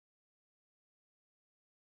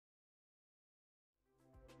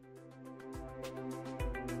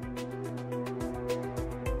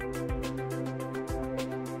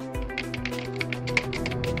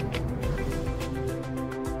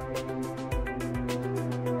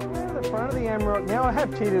front of the Amarok. Now I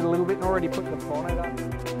have cheated a little bit and already put the bonnet up.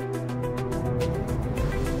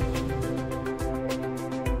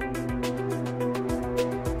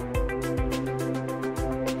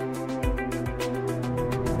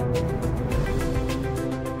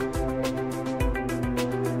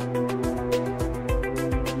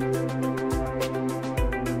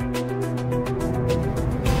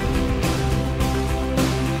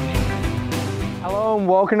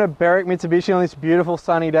 Welcome to Berwick Mitsubishi on this beautiful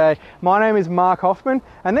sunny day. My name is Mark Hoffman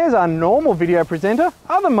and there's our normal video presenter,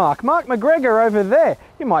 other Mark McGregor over there.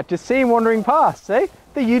 You might just see him wandering past, see?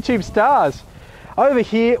 The YouTube stars. Over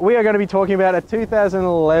here we are going to be talking about a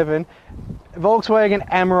 2011 Volkswagen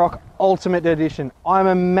Amarok Ultimate Edition. I'm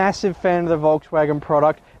a massive fan of the Volkswagen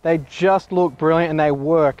product. They just look brilliant and they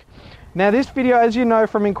work. Now this video, as you know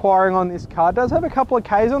from inquiring on this car, does have a couple of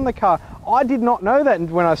Ks on the car. I did not know that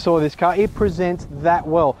when I saw this car. It presents that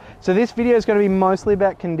well. So this video is going to be mostly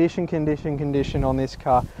about condition on this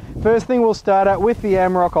car. First thing we'll start out with the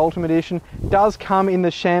Amarok Ultimate Edition. Does come in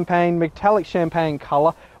the champagne, metallic champagne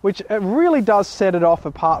colour, which really does set it off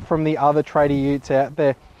apart from the other Trader Utes out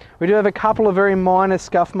there. We do have a couple of very minor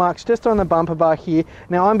scuff marks just on the bumper bar here.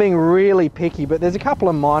 Now I'm being really picky, but there's a couple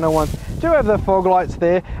of minor ones. Do have the fog lights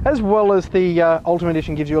there, as well as the Ultimate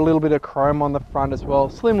Edition gives you a little bit of chrome on the front as well.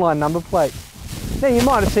 Slimline number plate. Now you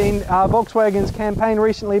might have seen Volkswagen's campaign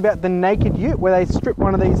recently about the Naked Ute, where they stripped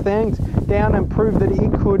one of these things down and proved that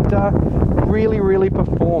it could really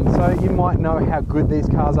perform. So you might know how good these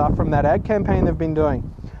cars are from that ad campaign they've been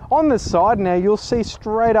doing. On the side now, you'll see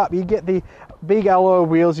straight up, you get the big alloy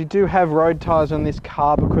wheels. You do have road tyres on this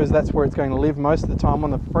car because that's where it's going to live most of the time,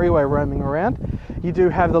 on the freeway roaming around. You do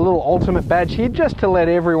have the little Ultimate badge here just to let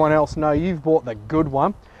everyone else know you've bought the good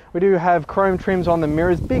one. We do have chrome trims on the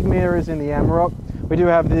mirrors, big mirrors in the Amarok. We do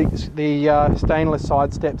have the stainless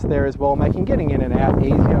side steps there as well, making getting in and out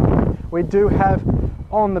easier. We do have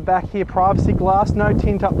on the back here privacy glass, no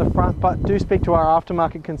tint up the front, but do speak to our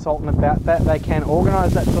aftermarket consultant about that. They can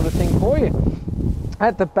organise that sort of thing for you.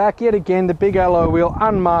 At the back, yet again, the big alloy wheel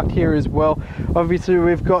unmarked here as well. Obviously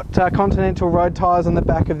we've got Continental road tyres on the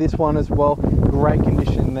back of this one as well. Great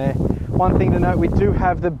condition there. One thing to note, we do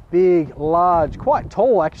have the big, large, quite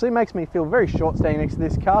tall actually, makes me feel very short standing next to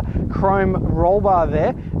this car, chrome roll bar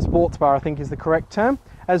there, sports bar I think is the correct term,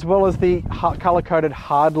 as well as the colour-coded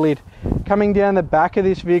hard lid. Coming down the back of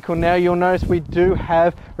this vehicle now, you'll notice we do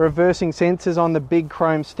have reversing sensors on the big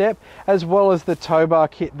chrome step, as well as the tow bar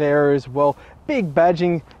kit there as well. Big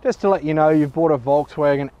badging, just to let you know you've bought a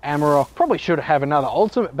Volkswagen Amarok. Probably should have another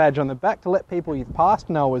Ultimate badge on the back to let people you've passed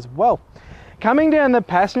know as well. Coming down the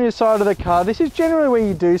passenger side of the car, this is generally where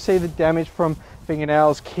you do see the damage from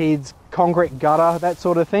fingernails, kids, concrete gutter, that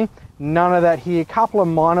sort of thing. None of that here. Couple of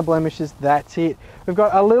minor blemishes, that's it. We've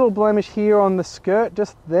got a little blemish here on the skirt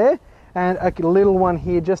just there, and a little one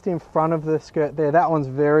here just in front of the skirt there. That one's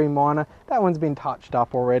very minor. That one's been touched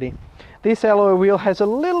up already. This alloy wheel has a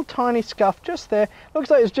little tiny scuff just there.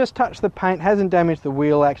 Looks like it's just touched the paint, hasn't damaged the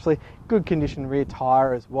wheel actually. Good condition rear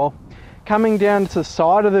tyre as well. Coming down to the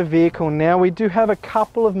side of the vehicle now, we do have a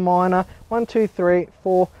couple of minor, 1, 2, 3,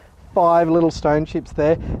 4, 5 little stone chips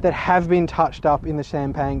there that have been touched up in the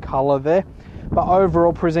champagne colour there. But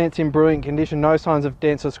overall presents in brilliant condition, no signs of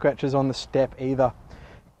dents or scratches on the step either.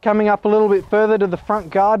 Coming up a little bit further to the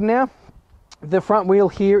front guard now. The front wheel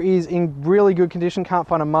here is in really good condition, can't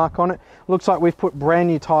find a mark on it. Looks like we've put brand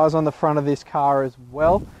new tyres on the front of this car as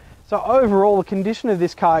well. So overall, the condition of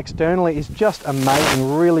this car externally is just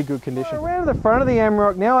amazing, really good condition. So around the front of the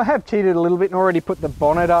Amarok now, I have cheated a little bit and already put the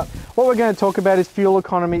bonnet up. What we're going to talk about is fuel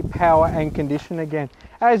economy, power and condition again.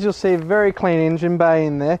 As you'll see, a very clean engine bay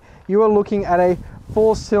in there. You are looking at a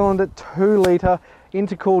 4-cylinder, 2-litre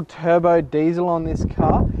intercooled turbo diesel on this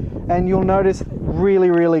car, and you'll notice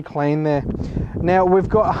really clean there. Now we've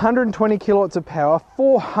got 120 kilowatts of power,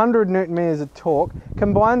 400 newton meters of torque,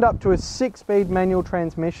 combined up to a 6-speed manual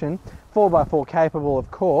transmission, 4x4 capable of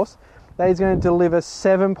course. That is going to deliver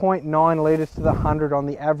 7.9 litres to the 100 on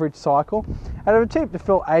the average cycle. Out of a cheap to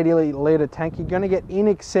fill 80 litre tank, you're going to get in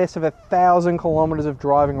excess of 1,000 kilometres of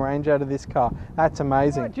driving range out of this car. That's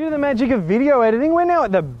amazing. Right, due to the magic of video editing, we're now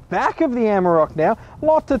at the back of the Amarok now. A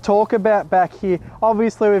lot to talk about back here.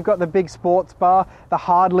 Obviously we've got the big sports bar, the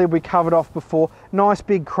hard lid we covered off before, nice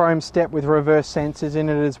big chrome step with reverse sensors in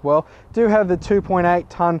it as well. Do have the 2.8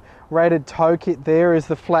 tonne rated tow kit there as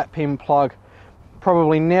the flat pin plug.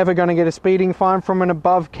 Probably never going to get a speeding fine from an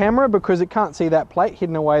above camera because it can't see that plate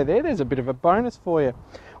hidden away there. There's a bit of a bonus for you.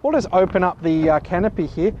 We'll just open up the canopy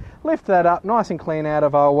here. lift that up nice and clean out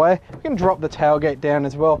of our way. We can drop the tailgate down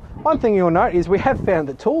as well. One thing you'll note is we have found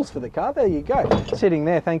the tools for the car. There you go, sitting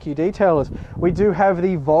there. Thank you, detailers. We do have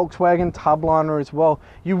the Volkswagen tub liner as well.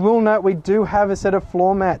 You will note we do have a set of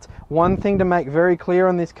floor mats. One thing to make very clear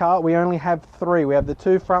on this car, we only have 3. We have the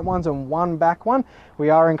 2 front ones and 1 back one. We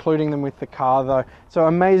are including them with the car though. So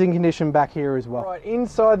amazing condition back here as well. Right,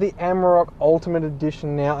 inside the Amarok Ultimate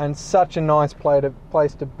Edition now, and such a nice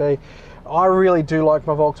place to be. I really do like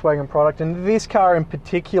my Volkswagen product, and this car in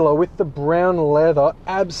particular with the brown leather,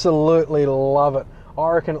 absolutely love it.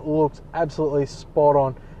 I reckon it looks absolutely spot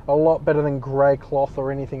on. A lot better than grey cloth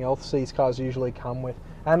or anything else these cars usually come with.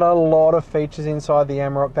 And a lot of features inside the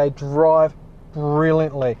Amarok. They drive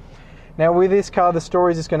brilliantly. Now with this car, the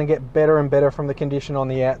story is just going to get better and better from the condition on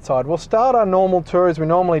the outside. We'll start our normal tour as we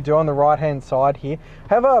normally do on the right hand side here.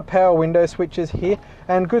 Have our power window switches here,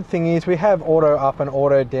 and good thing is we have auto up and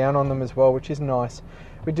auto down on them as well, which is nice.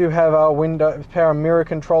 We do have our window power mirror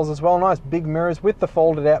controls as well. Nice big mirrors with the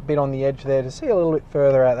folded out bit on the edge there to see a little bit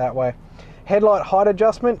further out that way. Headlight height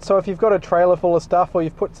adjustment, so if you've got a trailer full of stuff or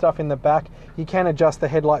you've put stuff in the back, you can adjust the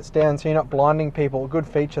headlights down so you're not blinding people. A good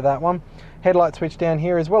feature, that one. Headlight switch down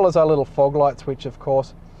here, as well as our little fog light switch, of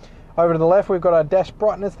course. Over to the left, we've got our dash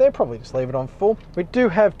brightness there. Probably just leave it on full. We do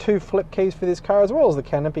have 2 flip keys for this car, as well as the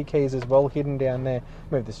canopy keys as well, hidden down there.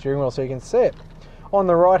 Move the steering wheel so you can see it. On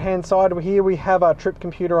the right hand side here, we have our trip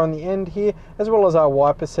computer on the end here, as well as our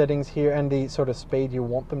wiper settings here and the sort of speed you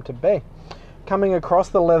want them to be. Coming across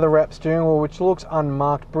the leather wrap steering wheel, which looks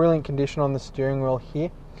unmarked, brilliant condition on the steering wheel here.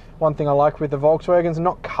 One thing I like with the Volkswagens,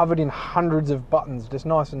 not covered in hundreds of buttons, just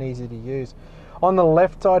nice and easy to use. On the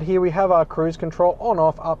left side here, we have our cruise control on,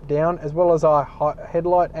 off, up, down, as well as our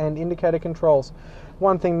headlight and indicator controls.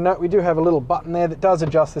 One thing to note, we do have a little button there that does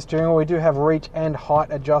adjust the steering wheel. We do have reach and height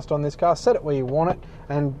adjust on this car. Set it where you want it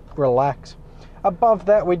and relax. Above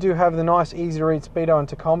that, we do have the nice easy to read speedo and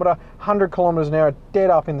tachometer. 100 kilometers an hour, dead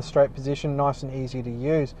up in the straight position, nice and easy to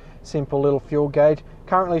use. Simple little fuel gauge.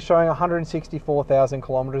 Currently showing 164,000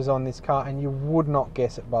 kilometers on this car, and you would not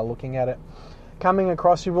guess it by looking at it. Coming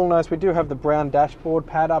across, you will notice we do have the brown dashboard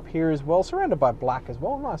pad up here as well, surrounded by black as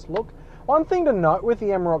well. Nice look. One thing to note with the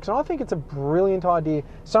Amaroks, and I think it's a brilliant idea,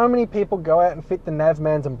 so many people go out and fit the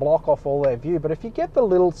Navmans and block off all their view, but if you get the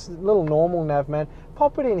little normal Navman,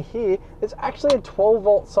 pop it in here, there's actually a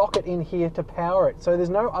 12-volt socket in here to power it, so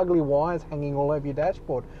there's no ugly wires hanging all over your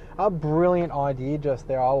dashboard. A brilliant idea just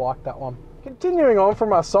there, I like that one. Continuing on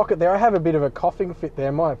from our socket there, I have a bit of a coughing fit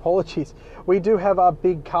there, my apologies. We do have our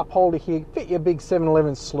big cup holder here, fit your big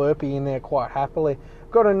 7-Eleven Slurpee in there quite happily.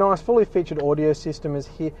 Got a nice fully featured audio system is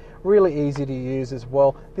here, really easy to use as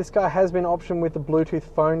well. This car has been optioned with the Bluetooth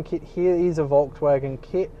phone kit. Here is a Volkswagen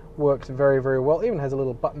kit, works very, very well. Even has a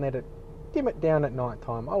little button there to dim it down at night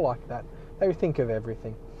time. I like that. They think of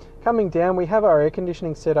everything. Coming down, we have our air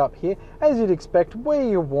conditioning set up here, as you'd expect, where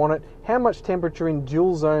you want it, how much temperature in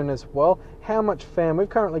dual zone as well, how much fan. We've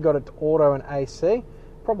currently got it to auto and AC.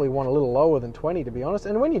 Probably want a little lower than 20 to be honest,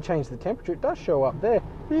 and when you change the temperature it does show up there.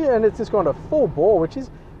 Yeah, and it's just gone to full bore, which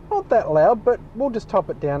is not that loud, but we'll just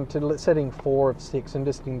top it down to setting 4 of 6 and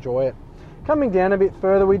just enjoy it. Coming down a bit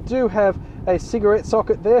further, we do have a cigarette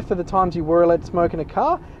socket there for the times you were allowed to smoke in a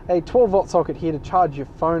car, a 12-volt socket here to charge your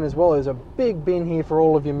phone as well. There's a big bin here for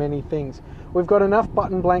all of your many things. We've got enough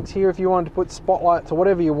button blanks here if you wanted to put spotlights or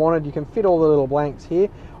whatever you wanted. You can fit all the little blanks here.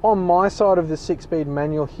 On my side of the 6-speed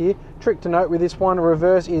manual here, trick to note with this one,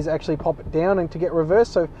 reverse is actually pop it down and to get reverse.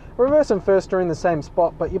 So reverse and first are in the same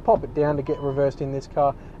spot, but you pop it down to get reversed in this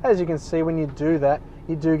car. As you can see, when you do that,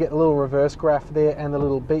 you do get a little reverse graph there and the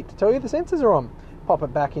little beep to tell you the sensors are on. Pop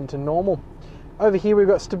it back into normal. Over here we've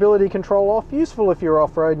got stability control off, useful if you're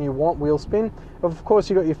off-road and you want wheel spin. Of course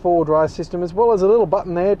you've got your 4-wheel drive system as well as a little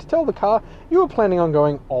button there to tell the car you are planning on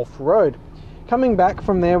going off-road. Coming back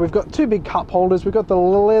from there, we've got 2 big cup holders. We've got the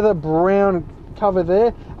leather brown cover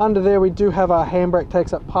there. Under there we do have our handbrake,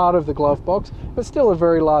 takes up part of the glove box, but still a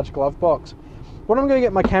very large glove box. What I'm going to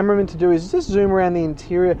get my cameraman to do is just zoom around the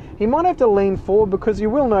interior. He might have to lean forward because you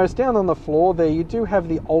will notice down on the floor there you do have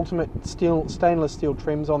the ultimate stainless steel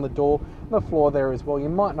trims on the door and the floor there as well. You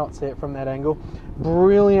might not see it from that angle.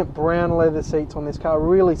 Brilliant brown leather seats on this car,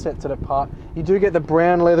 really sets it apart. You do get the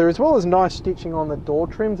brown leather as well as nice stitching on the door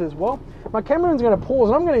trims as well. My cameraman's going to pause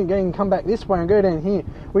and I'm going to come back this way and go down here.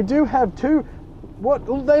 We do have 2 what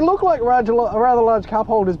they look like rather large cup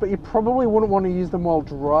holders, but you probably wouldn't want to use them while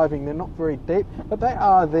driving. They're not very deep, but they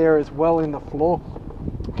are there as well in the floor.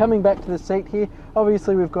 Coming back to the seat here,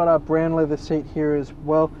 obviously we've got our brown leather seat here as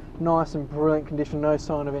well. nice and brilliant condition, no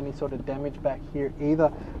sign of any sort of damage back here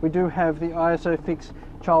either. We do have the ISOFIX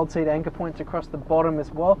child seat anchor points across the bottom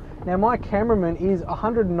as well. Now my cameraman is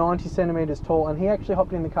 190 centimeters tall, and he actually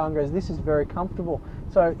hopped in the car and goes, this is very comfortable.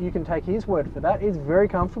 So you can take his word for that. It's very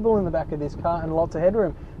comfortable in the back of this car and lots of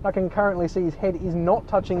headroom. I can currently see his head is not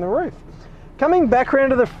touching the roof. Coming back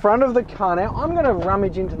around to the front of the car now, I'm going to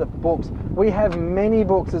rummage into the books. We have many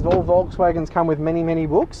books, as all Volkswagens come with many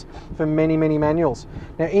books for many manuals.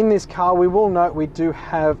 Now in this car, we will note we do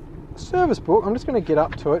have a service book. I'm just going to get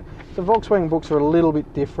up to it. The Volkswagen books are a little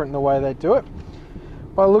bit different in the way they do it.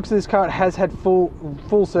 By the looks of this car, it has had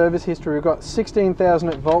full service history. We've got 16,000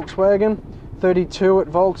 at Volkswagen, 32 at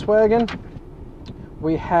Volkswagen.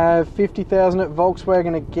 We have 50,000 at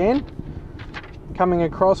Volkswagen again. Coming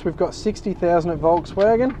across, we've got 60,000 at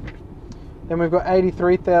Volkswagen. Then we've got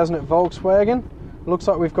 83,000 at Volkswagen. Looks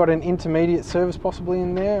like we've got an intermediate service possibly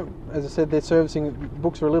in there. As I said, their servicing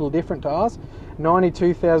books are a little different to ours.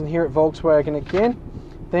 92,000 here at Volkswagen again.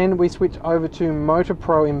 Then we switch over to Motor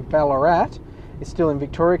Pro in Ballarat. It's still in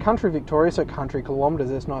Victoria, country Victoria, so country kilometres,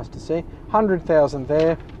 that's nice to see. 100,000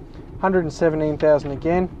 there, 117,000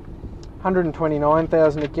 again,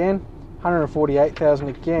 129,000 again, 148,000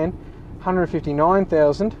 again,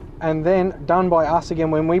 159,000, and then done by us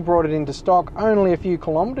again when we brought it into stock only a few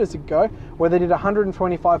kilometres ago, where they did a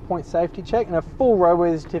 125-point safety check and a full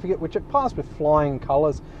roadworthy certificate, which it passed with flying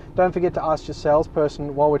colours. Don't forget to ask your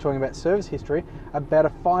salesperson, while we're talking about service history, about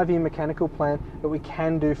a 5-year mechanical plan that we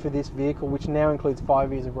can do for this vehicle, which now includes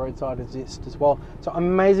 5 years of roadside assist as well. So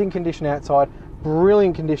amazing condition outside,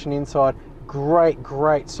 brilliant condition inside.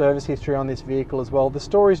 Great service history on this vehicle as well. The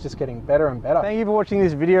story's just getting better and better. Thank you for watching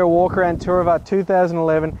this video walk around tour of our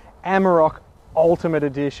 2011 Amarok Ultimate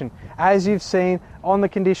Edition. As you've seen on the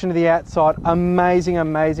condition of the outside,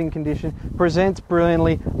 amazing condition, presents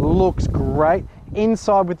brilliantly, looks great.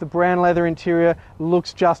 Inside with the brown leather interior,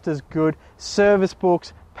 looks just as good. Service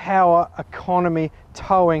books, power, economy,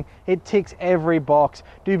 towing, it ticks every box.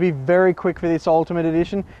 Do be very quick for this Ultimate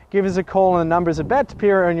Edition. Give us a call, and the number is about to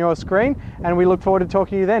appear on your screen, and we look forward to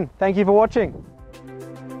talking to you then. Thank you for watching.